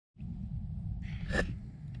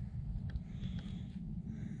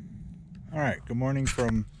Alright, good morning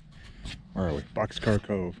from, where are we? Boxcar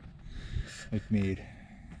Cove, Lake Mead.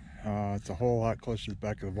 It's a whole lot closer to the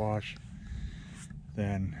back of the wash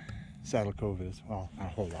than Saddle Cove is. Well, not a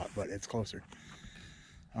whole lot, but it's closer.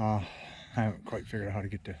 I haven't quite figured out how to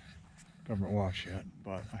get to Government Wash yet,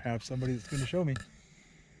 but I have somebody that's going to show me.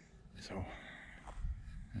 So,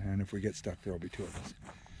 and if we get stuck, there will be two of us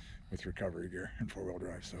with recovery gear and four-wheel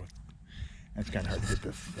drive. So it's kind of hard to get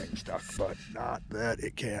this thing stuck, but not that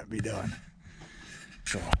it can't be done.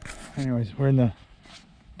 So anyways, we're in the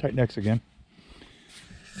TitanX again,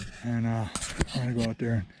 and I'm gonna go out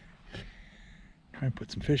there and try and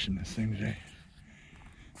put some fish in this thing today.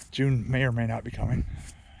 June may or may not be coming.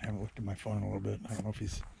 I haven't looked at my phone in a little bit. I don't know if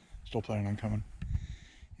he's still planning on coming.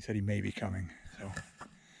 He said he may be coming, so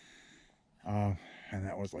and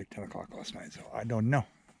that was like 10 o'clock last night, so I don't know.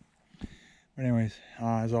 But anyways,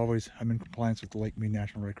 as always, I'm in compliance with the Lake Mead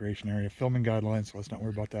National Recreation Area filming guidelines, so let's not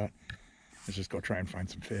worry about that. Let's just go try and find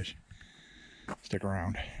some fish. Stick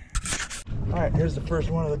around. Alright, here's the first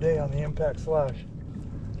one of the day on the impact slash.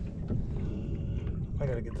 I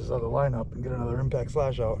gotta get this other line up and get another impact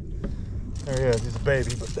slash out. There he is. He's a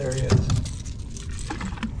baby, but there he is.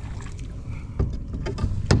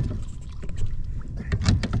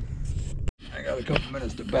 I got a couple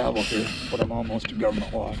minutes to babble here, but I'm almost to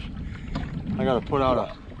Government Wash. I gotta put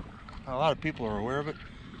out a lot of people are aware of it,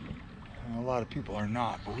 and a lot of people are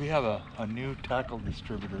not, but we have a new tackle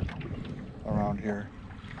distributor around here.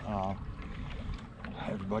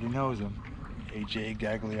 Everybody knows him, AJ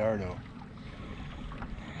Gagliardo.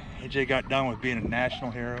 AJ got done with being a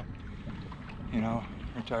national hero, you know,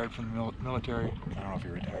 retired from the military. I don't know if he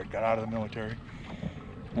retired, got out of the military,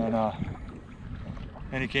 and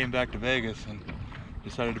then he came back to Vegas and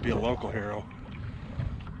decided to be a local hero.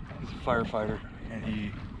 He's a firefighter, and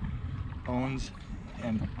he owns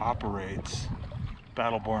and operates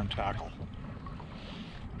Battleborn Tackle.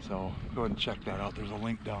 So go ahead and check that out. There's a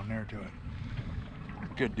link down there to it.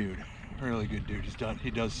 Good dude, really good dude.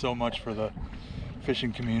 He does so much for the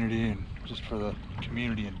fishing community and just for the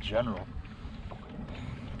community in general.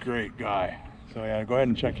 Great guy. So yeah, go ahead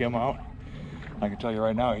and check him out. I can tell you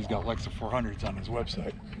right now, he's got Lexa 400s on his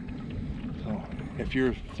website. So if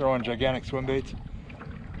you're throwing gigantic swim baits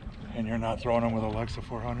and you're not throwing them with a Lexa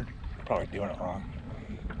 400, you're probably doing it wrong.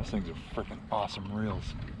 Those things are freaking awesome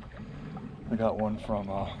reels. I got one from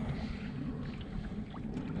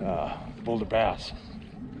Boulder Bass.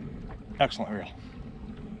 Excellent reel.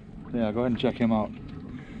 Yeah, go ahead and check him out.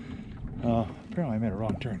 Apparently I made a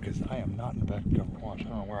wrong turn because I am not in the back of Government Wash. I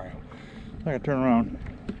don't know where I am. I gotta turn around.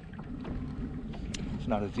 It's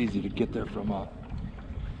not as easy to get there from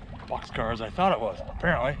boxcar as I thought it was,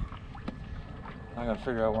 apparently. I gotta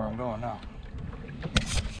figure out where I'm going now.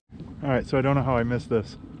 Alright, so I don't know how I missed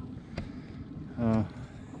this.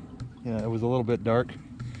 Yeah, it was a little bit dark,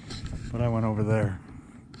 but I went over there.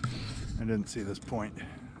 I didn't see this point.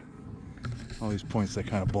 All these points, they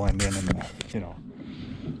kind of blend in and, you know,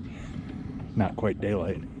 not quite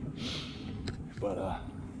daylight. But,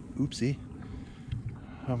 oopsie.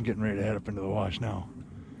 I'm getting ready to head up into the wash now.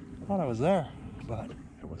 I thought I was there, but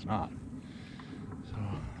it was not. So,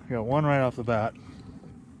 I got one right off the bat.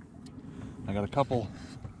 I got a couple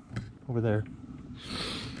over there.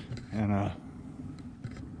 And,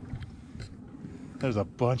 there's a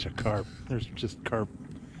bunch of carp. There's just carp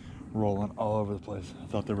rolling all over the place. I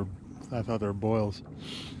thought they were boils.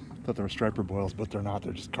 I thought they were striper boils, but they're not.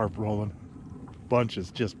 They're just carp rolling.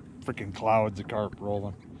 Bunches, just freaking clouds of carp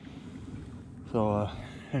rolling. So,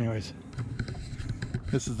 anyways,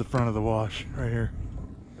 this is the front of the wash right here.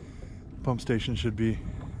 Pump station should be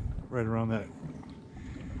right around that.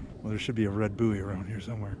 Well, there should be a red buoy around here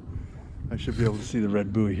somewhere. I should be able to see the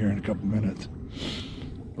red buoy here in a couple minutes.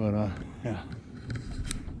 But, yeah,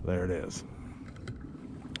 there it is.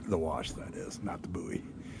 The wash, that is, not the buoy.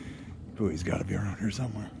 The buoy's got to be around here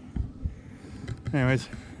somewhere. Anyways,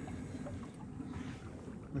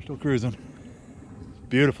 we're still cruising.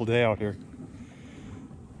 Beautiful day out here.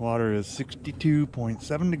 Water is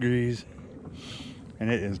 62.7 degrees,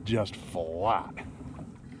 and it is just flat.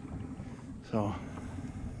 So,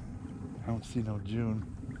 I don't see no June.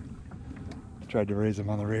 I tried to raise him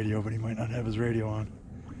on the radio, but he might not have his radio on.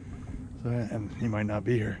 So, and he might not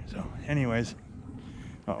be here. So, anyways,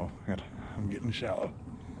 uh-oh, I'm getting shallow.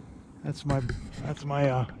 That's my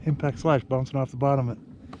impact slash bouncing off the bottom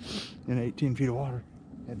in 18 feet of water.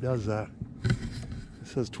 It does that. It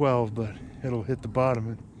says 12, but it'll hit the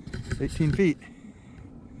bottom at 18 feet.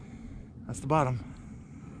 That's the bottom.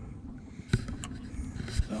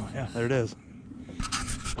 So yeah, there it is.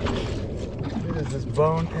 It is this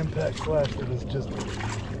bone impact slash that is just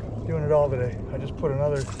doing it all today. I just put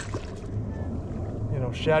another, you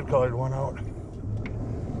know, shad colored one out.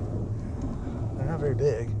 They're not very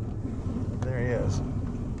big. There he is.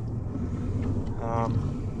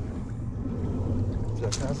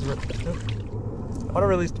 Auto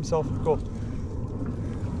released himself. Cool.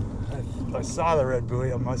 I saw the red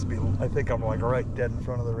buoy. I think I'm like right dead in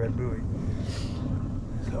front of the red buoy.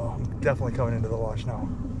 So I'm definitely coming into the wash now.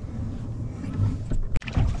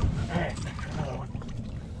 Alright, another one.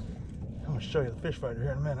 I'm going to show you the fish finder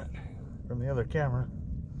here in a minute from the other camera.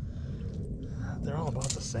 They're all about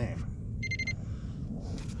the same.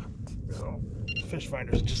 So the fish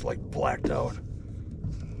finder's just like blacked out.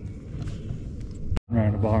 Right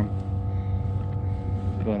on the bottom.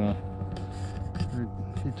 But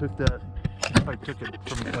he took that. I took it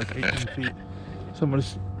from like 18 feet. So I'm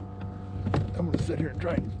gonna sit here and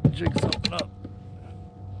try and jig something up.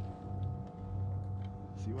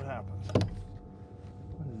 See what happens.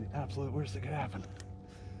 What is the absolute worst that could happen?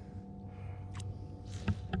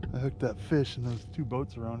 I hooked that fish and those two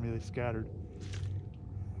boats around me, they scattered.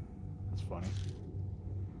 That's funny.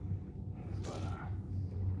 But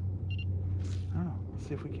I don't know. Let's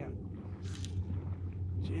see if we can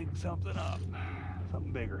jig something up.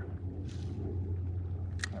 Something bigger.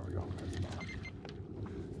 There we go.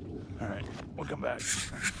 Alright, we'll come back.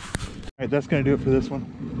 Alright, that's going to do it for this one.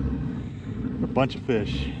 A bunch of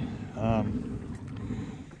fish.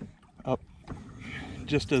 Up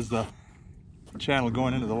just as the channel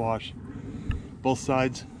going into the wash. Both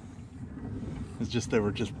sides. It's just, they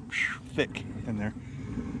were just thick in there.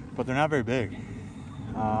 But they're not very big.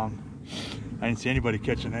 I didn't see anybody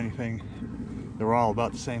catching anything. They were all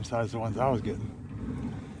about the same size as the ones I was getting.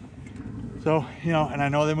 So, you know, and I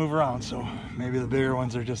know they move around, so maybe the bigger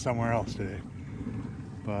ones are just somewhere else today.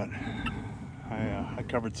 But I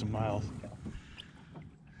covered some miles.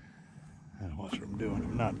 And watch what I'm doing.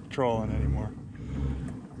 I'm not trolling anymore.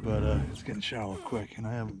 But it's getting shallow quick, and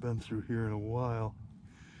I haven't been through here in a while.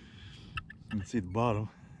 You can see the bottom.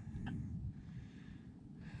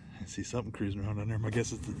 I see something cruising around on there. I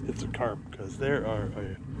guess it's a carp, because there are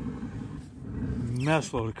a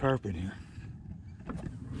mess load of carp in here.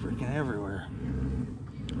 Freaking everywhere.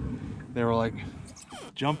 They were like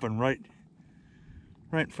jumping right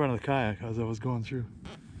in front of the kayak as I was going through.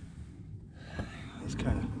 It was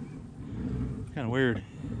kind of weird,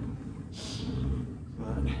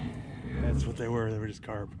 but that's what they were. They were just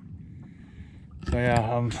carp. So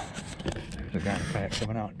yeah, there's a guy in a kayak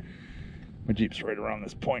coming out. My Jeep's right around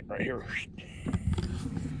this point right here.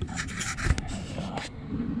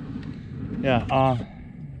 Yeah.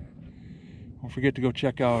 Don't forget to go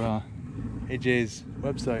check out AJ's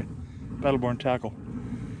website, Battleborn Tackle.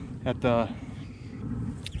 At the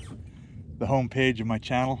home page of my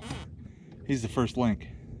channel, he's the first link.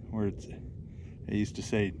 Where it used to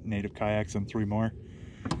say native kayaks and 3 more.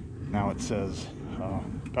 Now it says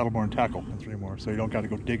Battleborn Tackle and 3 more. So you don't got to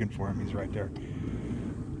go digging for him. He's right there.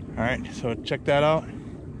 All right, so check that out.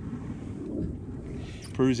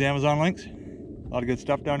 Peruse the Amazon links. A lot of good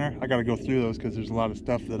stuff down there. I got to go through those because there's a lot of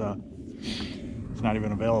stuff that it's not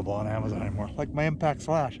even available on Amazon anymore. Like my impact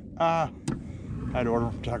slash. I had to order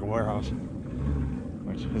them from Tackle Warehouse,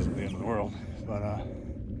 which isn't the end of the world. But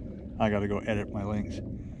I got to go edit my links.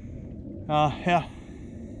 Yeah.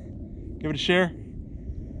 Give it a share.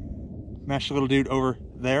 Mash the little dude over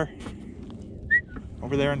there.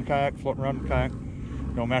 Over there in the kayak, floating around in the kayak.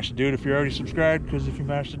 Don't mash the dude if you're already subscribed, because if you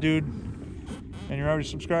mash the dude and you're already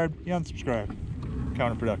subscribed, you unsubscribe.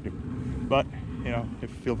 Counterproductive. But, you know, if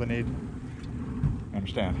you feel the need, I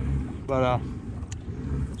understand. But,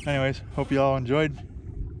 anyways, hope you all enjoyed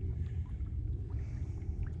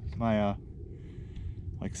my,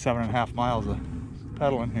 like 7.5 miles of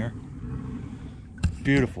pedaling here.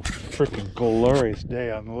 Beautiful, freaking glorious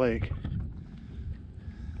day on the lake.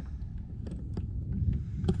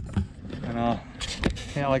 And,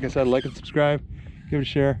 yeah, like I said, like and subscribe, give it a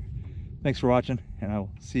share. Thanks for watching, and I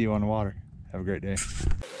will see you on the water. Have a great day.